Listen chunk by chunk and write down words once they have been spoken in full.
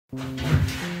Hello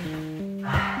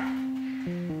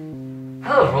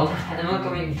everyone, and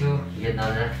welcome to yet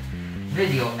another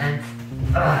video. And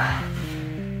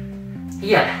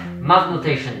yeah, math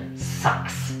notation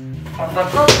sucks,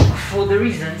 but not for the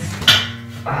reasons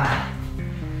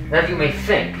that you may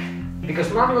think,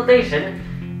 because math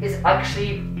notation is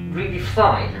actually really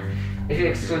fine if you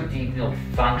exclude the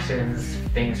functions,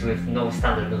 things with no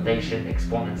standard notation,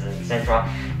 exponents, etc.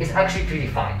 It's actually pretty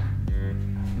fine.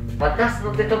 But that's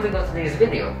not the topic of today's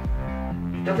video.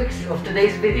 The topic of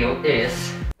today's video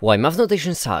is why math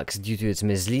notation sucks due to its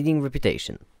misleading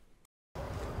reputation.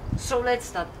 So let's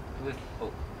start with... oh,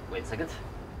 wait a second.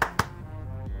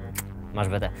 Much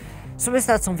better. So let's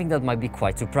start something that might be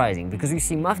quite surprising, because you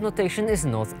see, math notation is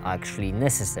not actually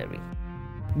necessary.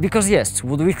 Because yes,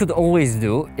 what we could always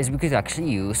do is we could actually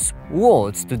use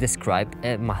words to describe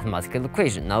a mathematical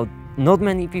equation. Now, not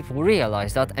many people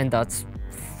realize that, and that's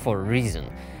for a reason.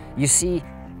 You see,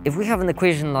 if we have an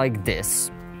equation like this,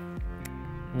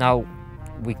 now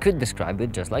we could describe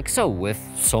it just like so, with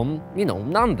some,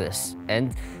 numbers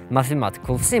and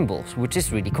mathematical symbols, which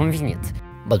is really convenient.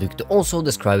 But we could also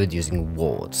describe it using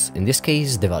words. In this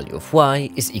case, the value of y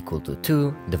is equal to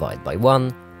 2 divided by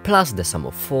 1 plus the sum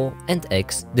of 4 and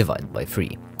x divided by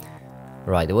 3.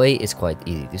 Right away, it's quite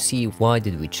easy to see why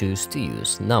did we choose to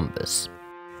use numbers.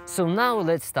 So now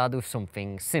let's start with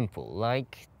something simple,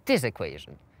 like this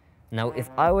equation. Now, if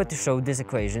I were to show this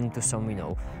equation to some,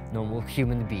 normal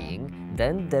human being,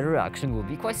 then their reaction would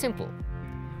be quite simple.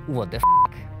 What the f***?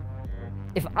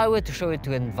 If I were to show it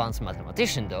to an advanced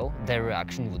mathematician, though, their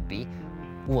reaction would be,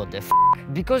 what the f***?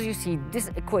 Because you see, this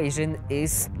equation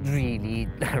is really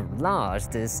large.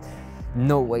 There's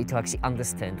no way to actually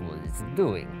understand what it's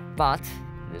doing. But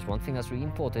there's one thing that's really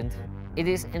important. It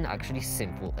is an actually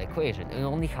simple equation. It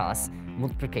only has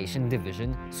multiplication,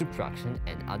 division, subtraction,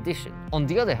 and addition. On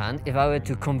the other hand, if I were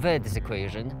to convert this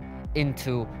equation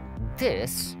into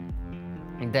this,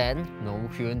 then no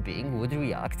human being would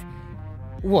react,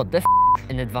 what the f***?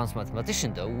 An advanced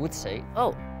mathematician, though, would say,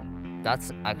 oh,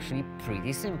 that's actually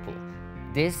pretty simple.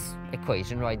 This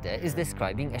equation right there is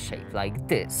describing a shape like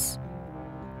this.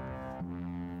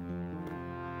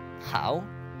 How?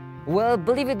 Well,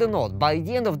 believe it or not, by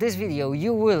the end of this video,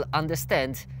 you will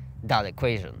understand that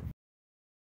equation.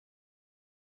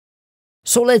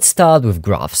 So let's start with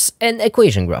graphs and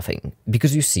equation graphing,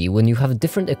 because you see, when you have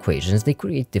different equations, they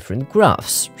create different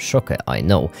graphs. Shocker, I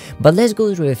know, but let's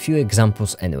go through a few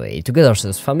examples anyway, to get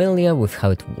ourselves familiar with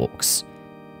how it works.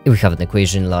 If we have an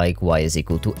equation like y is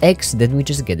equal to x, then we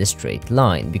just get a straight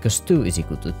line, because 2 is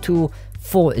equal to 2,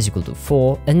 4 is equal to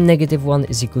 4, and negative 1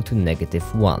 is equal to negative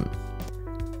 1.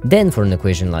 Then for an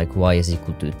equation like y is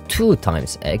equal to 2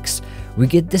 times x, we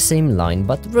get the same line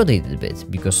but rotated a bit,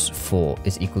 because 4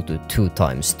 is equal to 2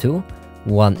 times 2,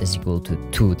 1 is equal to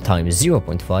 2 times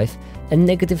 0.5, and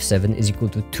negative 7 is equal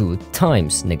to 2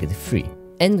 times negative 3.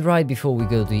 And right before we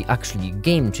go to the actually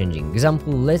game-changing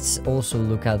example, let's also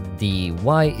look at the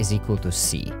y is equal to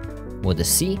c. What is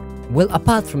c? Well,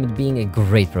 apart from it being a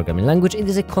great programming language, it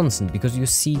is a constant, because you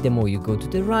see, the more you go to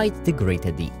the right, the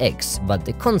greater the x, but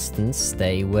the constants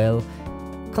stay, well,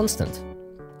 constant.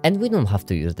 And we don't have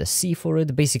to use the c for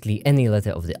it. Basically, any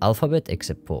letter of the alphabet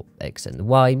except for x and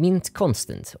y means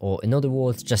constant, or in other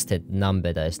words, just a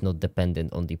number that is not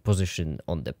dependent on the position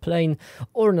on the plane,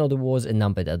 or in other words, a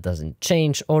number that doesn't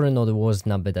change, or in other words, a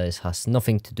number that has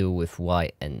nothing to do with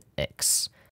y and x.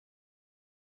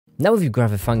 Now if you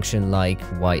graph a function like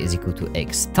y is equal to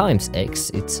x times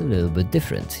x, it's a little bit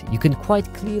different. You can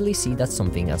quite clearly see that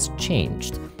something has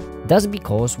changed. That's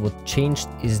because what changed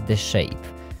is the shape.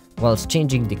 Whilst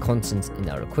changing the constants in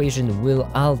our equation will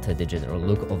alter the general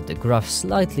look of the graph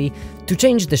slightly, to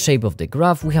change the shape of the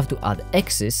graph we have to add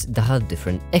x's that have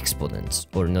different exponents,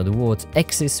 or in other words,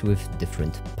 x's with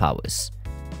different powers.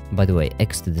 By the way,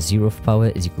 x to the 0th power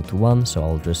is equal to 1, so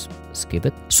I'll just skip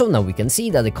it. So now we can see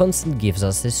that the constant gives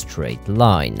us a straight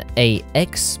line.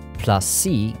 Ax plus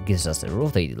c gives us a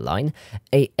rotated line.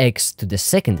 Ax to the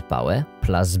 2nd power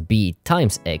plus b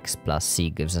times x plus c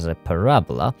gives us a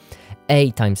parabola.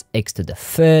 A times x to the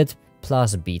 3rd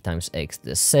plus b times x to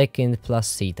the 2nd plus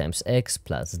c times x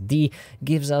plus d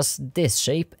gives us this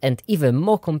shape, and even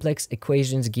more complex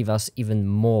equations give us even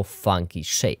more funky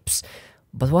shapes.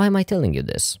 But why am I telling you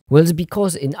this? Well, it's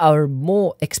because in our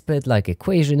more expert-like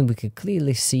equation we can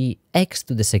clearly see x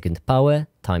to the 2nd power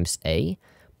times a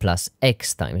plus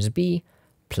x times b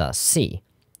plus c,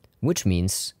 which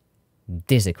means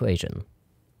this equation.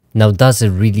 Now that's a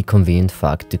really convenient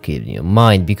fact to keep in your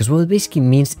mind, because what it basically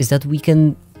means is that we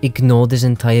can ignore this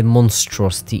entire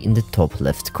monstrosity in the top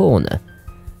left corner.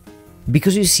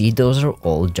 Because you see, those are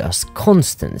all just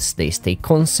constants, they stay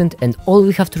constant, and all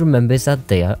we have to remember is that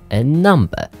they are a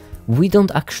number. We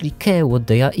don't actually care what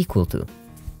they are equal to.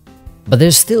 But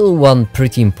there's still one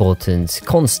pretty important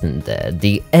constant there,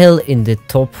 the L in the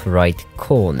top right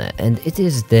corner, and it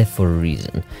is there for a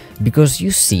reason. Because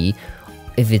you see,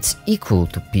 if it's equal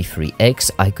to p3x,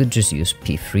 I could just use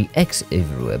p3x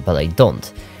everywhere, but I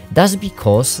don't. That's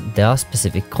because there are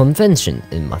specific conventions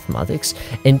in mathematics,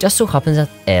 and just so happens that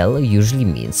L usually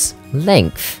means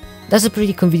length. That's a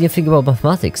pretty convenient thing about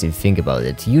mathematics if you think about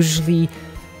it. Usually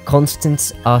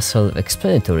constants are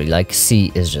self-explanatory, like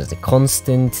c is just a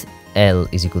constant, L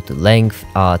is equal to length,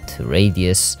 R to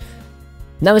radius.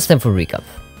 Now it's time for recap,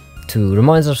 to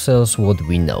remind ourselves what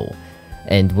we know.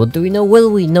 And what do we know?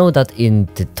 Well, we know that in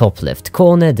the top left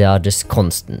corner there are just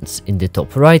constants, in the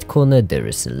top right corner there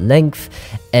is a length,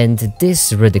 and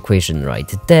this red equation right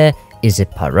there is a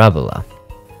parabola.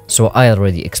 So I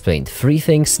already explained 3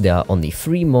 things, there are only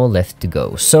 3 more left to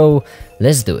go, so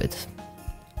let's do it.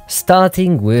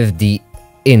 Starting with the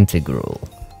integral.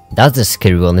 That's a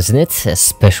scary one, isn't it? A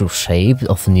special shape,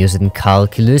 often used in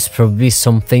calculus, probably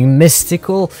something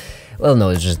mystical. Well, no,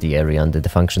 it's just the area under the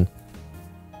function.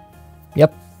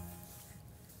 Yep.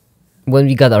 When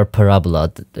we got our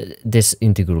parabola, this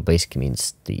integral basically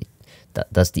means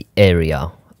that's the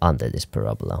area under this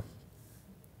parabola.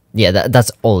 Yeah,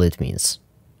 that's all it means.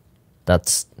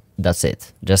 That's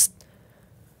it. Just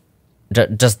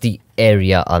the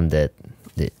area under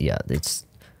the, yeah, it's...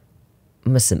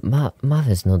 Listen, math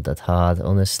is not that hard,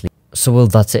 honestly. So, well,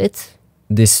 that's it.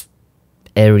 This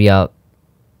area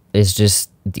is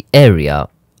just the area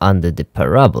under the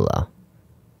parabola.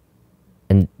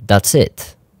 And that's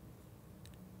it.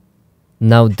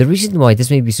 Now, the reason why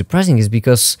this may be surprising is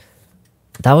because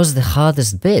that was the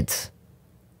hardest bit.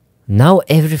 Now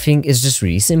everything is just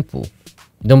really simple.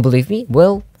 Don't believe me?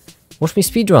 Well, watch me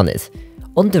speedrun it.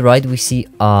 On the right we see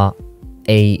our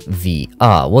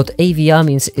AVR. What AVR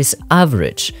means is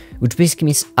average, which basically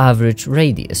means average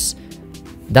radius.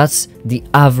 That's the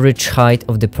average height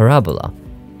of the parabola.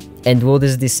 And what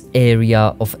is this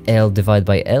area of L divided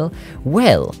by L?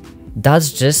 Well,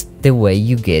 that's just the way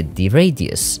you get the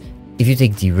radius. If you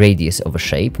take the radius of a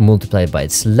shape, multiply it by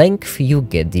its length, you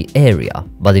get the area.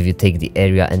 But if you take the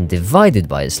area and divide it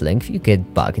by its length, you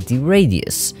get back the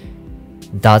radius.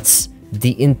 That's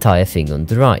the entire thing on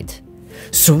the right.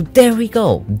 So there we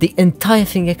go, the entire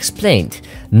thing explained.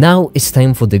 Now it's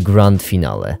time for the grand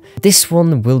finale. This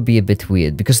one will be a bit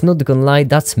weird, because not gonna lie,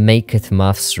 that's make it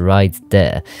maths right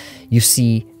there. You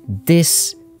see,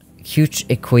 this huge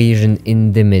equation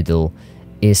in the middle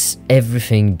is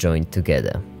everything joined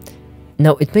together.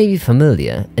 Now it may be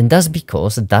familiar, and that's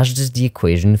because that's just the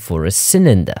equation for a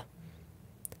cylinder.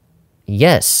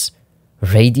 Yes,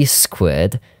 radius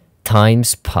squared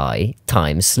times pi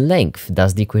times length,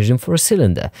 that's the equation for a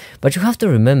cylinder. But you have to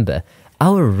remember,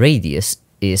 our radius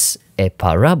is a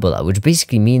parabola, which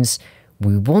basically means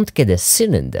we won't get a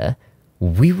cylinder,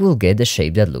 we will get a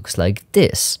shape that looks like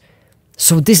this.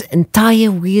 So this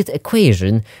entire weird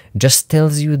equation just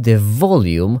tells you the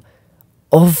volume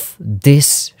of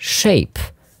this shape.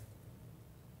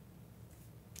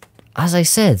 As I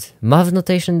said, math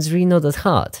notation is really not that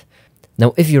hard.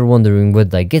 Now, if you're wondering where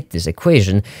did I get this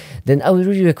equation, then I would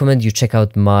really recommend you check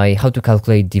out my how to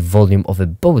calculate the volume of a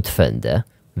boat fender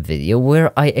video,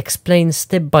 where I explain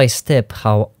step by step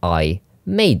how I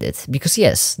made it. Because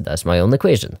yes, that's my own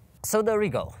equation. So there we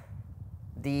go.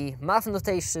 The math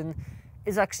notation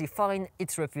is actually fine,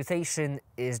 its reputation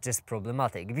is just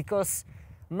problematic, because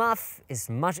math is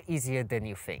much easier than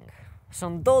you think. So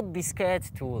don't be scared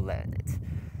to learn it.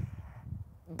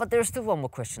 But there's still one more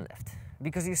question left.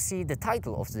 Because you see, the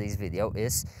title of today's video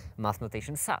is Math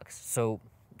Notation Sucks. So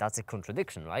that's a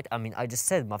contradiction, right? I mean, I just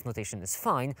said math notation is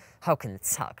fine, how can it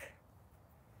suck?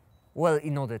 Well,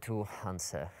 in order to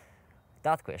answer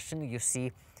that question, you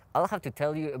see, I'll have to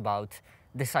tell you about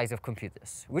the size of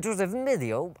computers, which was a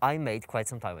video I made quite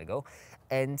some time ago,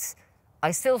 and I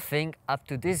still think up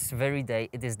to this very day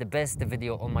it is the best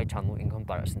video on my channel in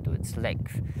comparison to its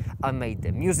length. I made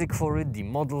the music for it, the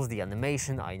models, the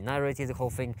animation, I narrated the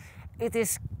whole thing. It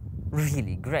is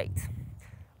really great.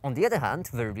 On the other hand,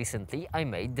 very recently I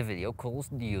made the video called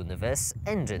The Universe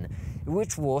Engine,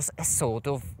 which was a sort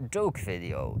of joke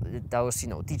video that was,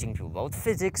 teaching people about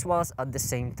physics, whilst at the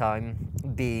same time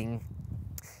being,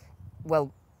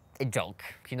 well, a joke,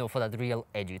 for that real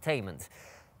edutainment.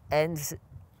 And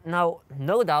now,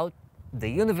 no doubt, The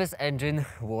Universe Engine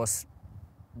was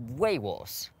way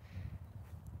worse.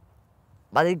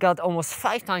 But it got almost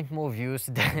 5 times more views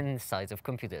than size of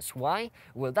computers. Why?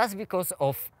 Well, that's because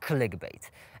of clickbait.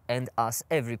 And as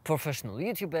every professional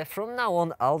YouTuber, from now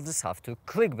on I'll just have to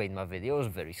clickbait my videos,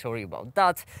 very sorry about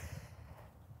that.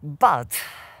 But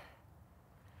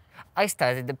I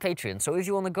started the Patreon, so if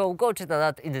you want to go check that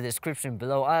out in the description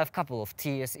below. I have a couple of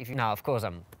tiers. If you now, of course,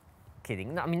 I'm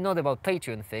kidding. I mean, not about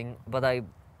Patreon thing, but I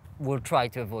will try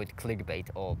to avoid clickbait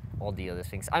or all the other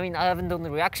things. I mean, I haven't done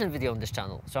a reaction video on this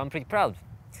channel, so I'm pretty proud.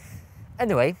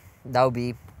 Anyway, that'll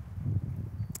be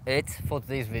it for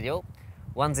today's video.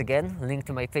 Once again, link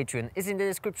to my Patreon is in the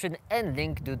description, and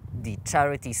link to the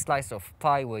charity Slice of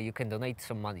Pie, where you can donate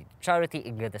some money to charity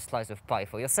and get a slice of pie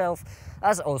for yourself,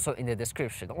 as also in the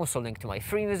description. Also link to my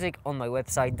free music on my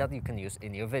website that you can use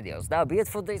in your videos. That'll be it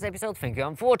for today's episode. Thank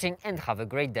you for watching and have a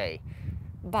great day.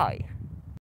 Bye.